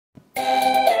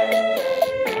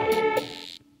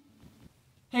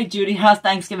Hey Judy, how's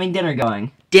Thanksgiving dinner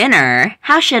going? Dinner?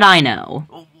 How should I know?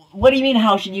 What do you mean,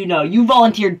 how should you know? You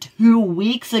volunteered 2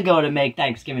 weeks ago to make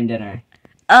Thanksgiving dinner.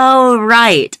 Oh,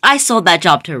 right. I sold that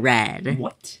job to Red.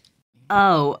 What?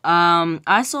 Oh,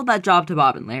 I sold that job to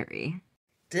Bob and Larry.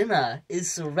 Dinner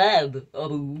is red.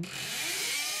 Oh.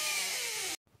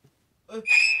 What is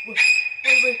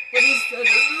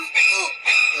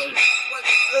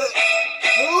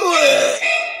that?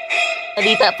 And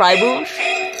eat that fry bush?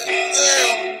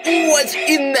 What's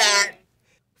in that?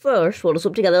 First, we'll just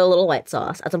whip together a little white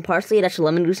sauce, add some parsley, an extra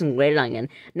lemon juice, and grated onion.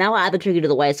 Now add the turkey to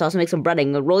the white sauce and make some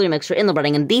breading. Roll your mixture in the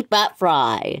breading and deep bat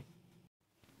fry.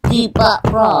 Deep bat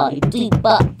fry, deep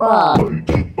bat fry.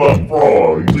 Deep bat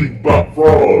fry, deep bat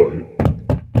fry.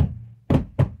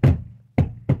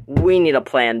 We need a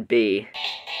plan B.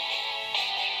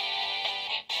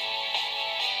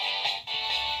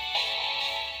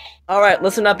 Alright,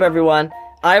 listen up everyone.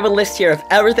 I have a list here of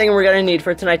everything we're gonna need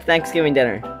for tonight's Thanksgiving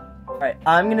dinner. Alright,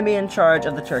 I'm gonna be in charge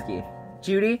of the turkey.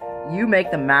 Judy, you make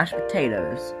the mashed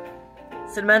potatoes.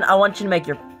 Cinnamon, I want you to make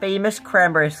your famous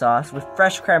cranberry sauce with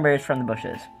fresh cranberries from the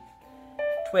bushes.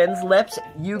 Twins, Lips,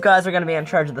 you guys are gonna be in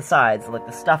charge of the sides, like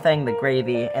the stuffing, the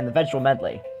gravy, and the vegetable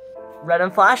medley. Red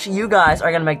and Flash, you guys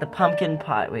are gonna make the pumpkin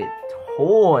pie. Wait,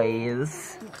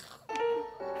 toys?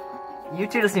 You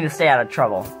two just need to stay out of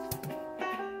trouble.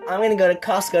 I'm gonna go to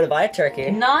Costco to buy a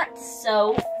turkey. Not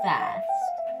so fast.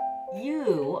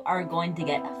 You are going to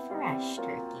get a fresh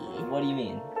turkey. What do you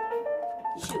mean?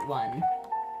 Shoot one.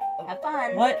 Have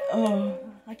fun. What? Oh,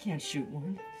 I can't shoot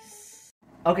one.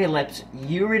 Okay, Lips,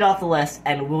 you read off the list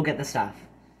and we'll get the stuff.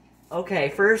 Okay,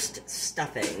 first,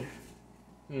 stuffing.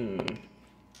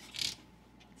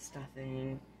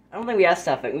 Stuffing. I don't think we have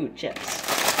stuffing. Ooh, chips.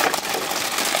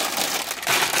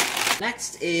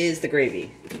 Next is the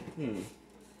gravy.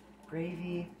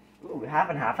 Gravy. Ooh, half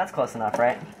and half. That's close enough,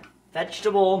 right?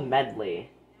 Vegetable medley.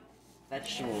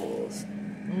 Vegetables.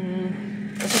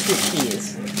 Let's just do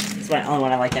peas. It's my only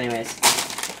one I like anyways.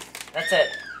 That's it.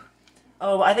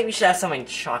 Oh, I think we should have something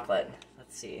chocolate.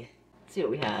 Let's see. Let's see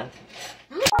what we have.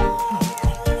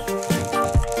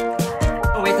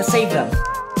 Oh, we have to save them.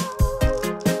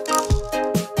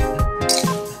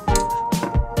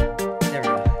 There we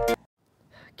go.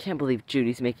 Can't believe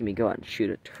Judy's making me go out and shoot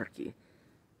a turkey.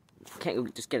 Can't go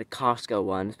just get a Costco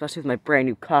one, especially with my brand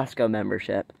new Costco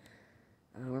membership.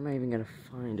 Where am I even gonna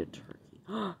find a turkey?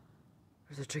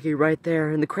 There's a turkey right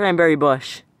there in the cranberry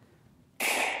bush.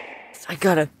 I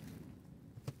gotta...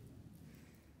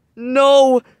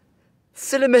 No!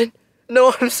 Cinnamon!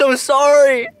 No, I'm so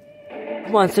sorry!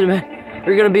 Come on, Cinnamon.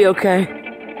 You're gonna be okay.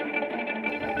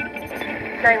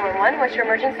 911, what's your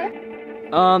emergency?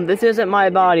 This isn't my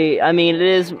body. I mean, it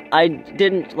is... I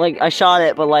didn't, I shot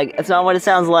it, but, it's not what it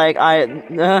sounds like.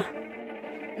 No,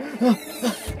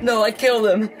 I killed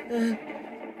him.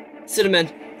 Cinnamon,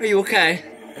 are you okay?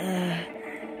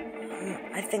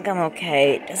 I think I'm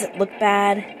okay. Does it look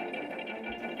bad?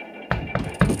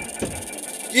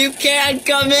 You can't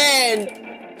come in!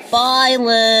 Bye,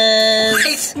 Liz!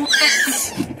 Wait,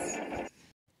 Liz!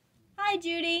 Hi,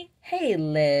 Judy. Hey,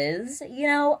 Liz. You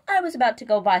know, I was about to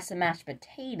go buy some mashed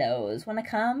potatoes. Wanna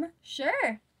come?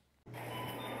 Sure.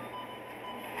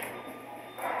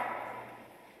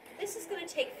 This is gonna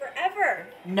take forever.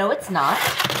 No, it's not.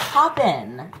 Hop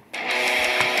in. Out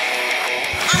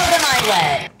of my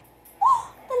way!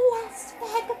 The last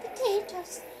bag of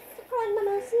potatoes. The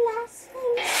grandmama's last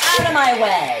thing. Out of my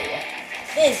way!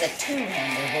 There's a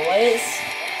two-hander, boys.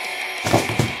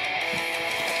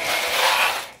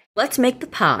 Let's make the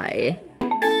pie.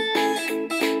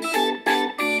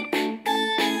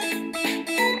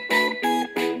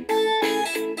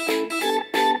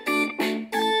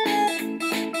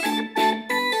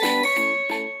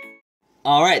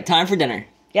 Alright, time for dinner.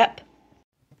 Yep.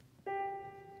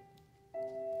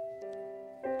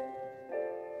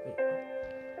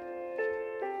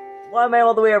 Why am I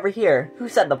all the way over here? Who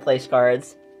set the place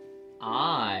cards?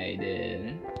 I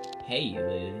did. Hey,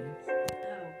 Liz.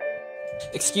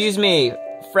 Excuse me,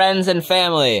 friends and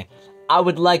family. I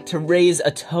would like to raise a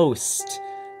toast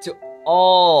to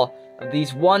all of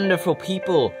these wonderful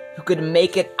people who could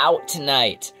make it out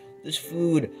tonight. This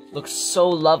food looks so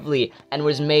lovely and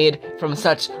was made from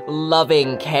such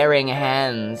loving, caring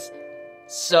hands.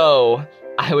 So,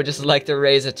 I would just like to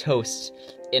raise a toast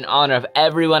in honor of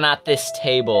everyone at this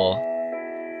table.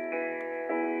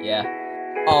 Yeah.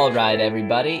 Alright,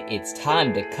 everybody, it's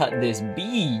time to cut this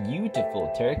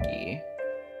beautiful turkey.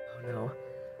 Oh no.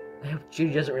 I hope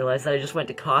Judy doesn't realize that I just went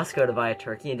to Costco to buy a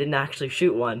turkey and didn't actually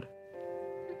shoot one.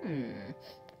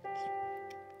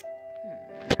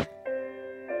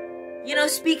 You know,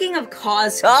 speaking of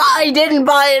Costco, I didn't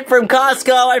buy it from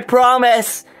Costco, I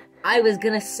promise! I was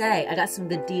gonna say, I got some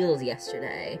good deals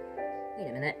yesterday. Wait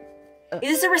a minute.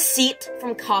 Is this a receipt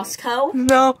from Costco?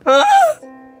 No.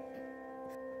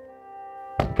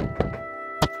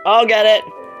 I'll get it.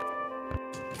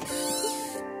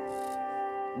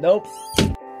 Nope.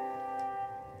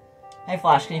 Hey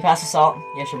Flash, can you pass the salt?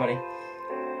 Yeah, sure, buddy.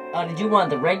 Did you want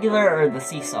the regular or the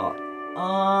sea salt?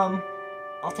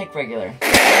 I'll take regular.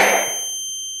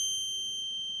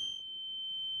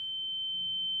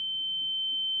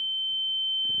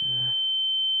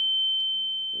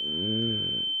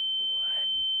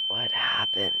 What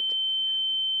happened?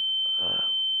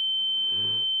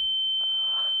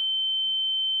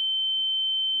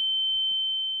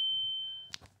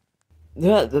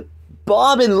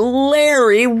 Bob and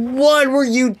Larry, what were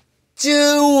you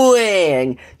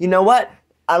doing? You know what?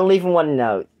 I don't even want to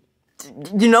know.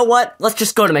 You know what? Let's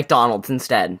just go to McDonald's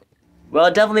instead. Well,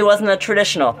 it definitely wasn't a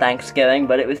traditional Thanksgiving,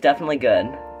 but it was definitely good.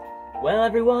 Well,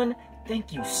 everyone,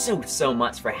 thank you so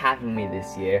much for having me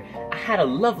this year. I had a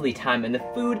lovely time, and the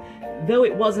food, though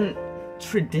it wasn't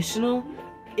traditional,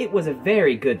 it was a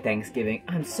very good Thanksgiving.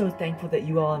 I'm so thankful that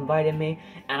you all invited me,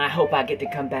 and I hope I get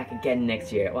to come back again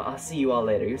next year. Well, I'll see you all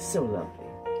later. You're so lovely.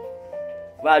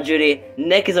 Wow, Judy,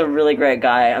 Nick is a really great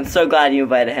guy. I'm so glad you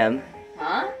invited him.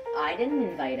 Huh? I didn't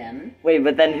invite him. Wait,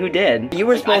 but then who did? You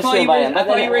were supposed thought to you invite were- him. I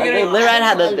thought you were gonna- Larry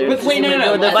had the Wait,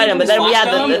 no. invite him, but then we had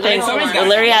the thing. Somebody's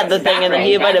Larry had the thing, and then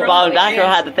he invited Bob, and Backer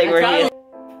had the thing where he